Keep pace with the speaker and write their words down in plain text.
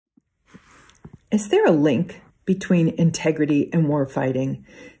Is there a link between integrity and warfighting?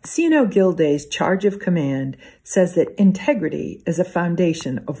 C.N.O. Gilday's Charge of Command says that integrity is a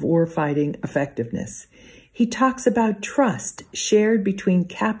foundation of warfighting effectiveness. He talks about trust shared between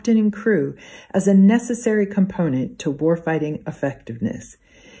captain and crew as a necessary component to warfighting effectiveness.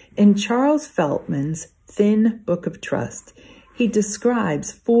 In Charles Feltman's Thin Book of Trust, he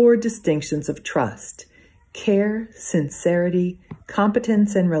describes 4 distinctions of trust: care, sincerity,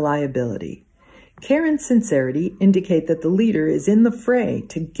 competence, and reliability. Care and sincerity indicate that the leader is in the fray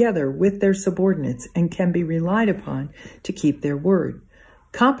together with their subordinates and can be relied upon to keep their word.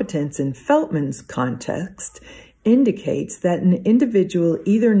 Competence in Feltman's context indicates that an individual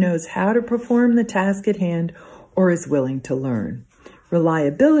either knows how to perform the task at hand or is willing to learn.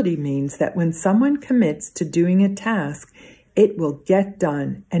 Reliability means that when someone commits to doing a task, it will get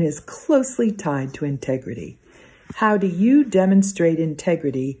done and is closely tied to integrity. How do you demonstrate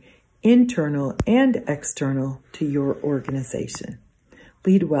integrity, internal and external, to your organization?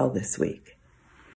 Lead well this week.